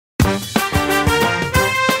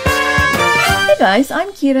guys, I'm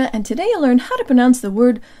Kira, and today you'll learn how to pronounce the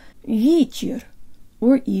word вечер,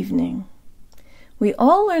 or evening. We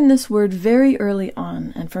all learn this word very early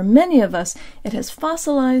on, and for many of us it has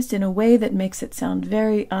fossilized in a way that makes it sound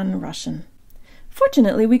very un-Russian.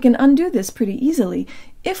 Fortunately, we can undo this pretty easily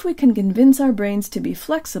if we can convince our brains to be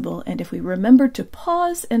flexible and if we remember to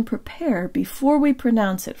pause and prepare before we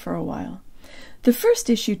pronounce it for a while. The first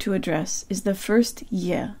issue to address is the first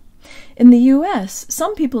ye. In the US,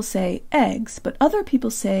 some people say eggz, but other people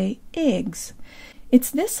say eggz.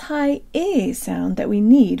 It's this high e sound that we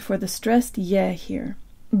need for the stressed ye here.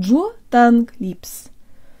 Wo dann liebs.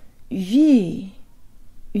 Wie.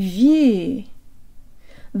 Wie.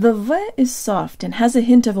 The v is soft and has a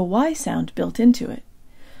hint of a y sound built into it.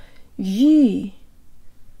 Wie.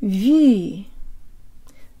 Wie.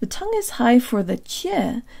 The tongue is high for the ch,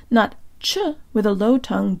 not ch with a low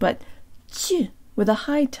tongue, but ch with a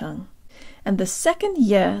high tongue. And the second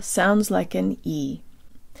ye sounds like an e.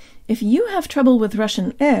 If you have trouble with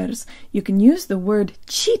Russian ers, you can use the word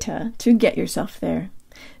cheetah to get yourself there.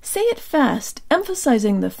 Say it fast,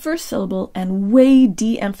 emphasizing the first syllable and way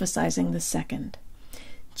de-emphasizing the second.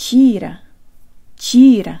 Cheetah,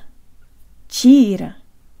 cheetah, cheetah.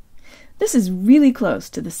 This is really close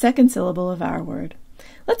to the second syllable of our word.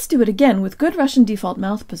 Let's do it again with good Russian default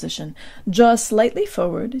mouth position. Jaw slightly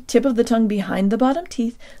forward, tip of the tongue behind the bottom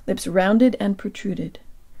teeth, lips rounded and protruded.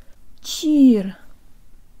 Cheer,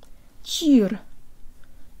 cheer,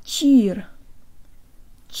 cheer,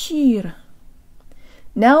 cheer.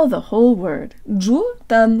 Now the whole word. Wo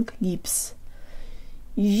dann liebs.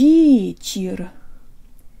 Вечер,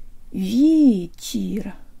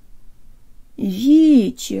 вечер,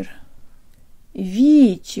 вечер,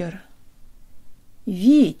 вечер.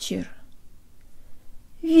 Вечер.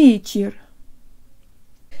 Вечер.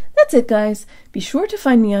 That's it, guys. Be sure to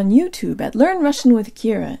find me on YouTube at Learn Russian with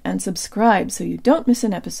Kira and subscribe so you don't miss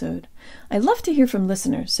an episode. I love to hear from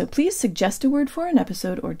listeners, so please suggest a word for an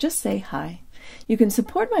episode or just say hi. You can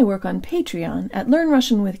support my work on Patreon at Learn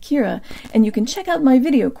Russian with Kira, and you can check out my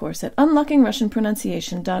video course at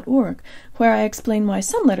unlockingrussianpronunciation.org, where I explain why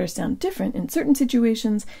some letters sound different in certain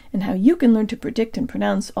situations and how you can learn to predict and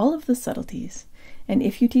pronounce all of the subtleties. And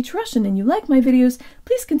if you teach Russian and you like my videos,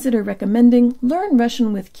 please consider recommending Learn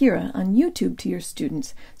Russian with Kira on YouTube to your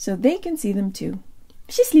students so they can see them too.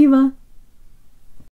 Счастливо!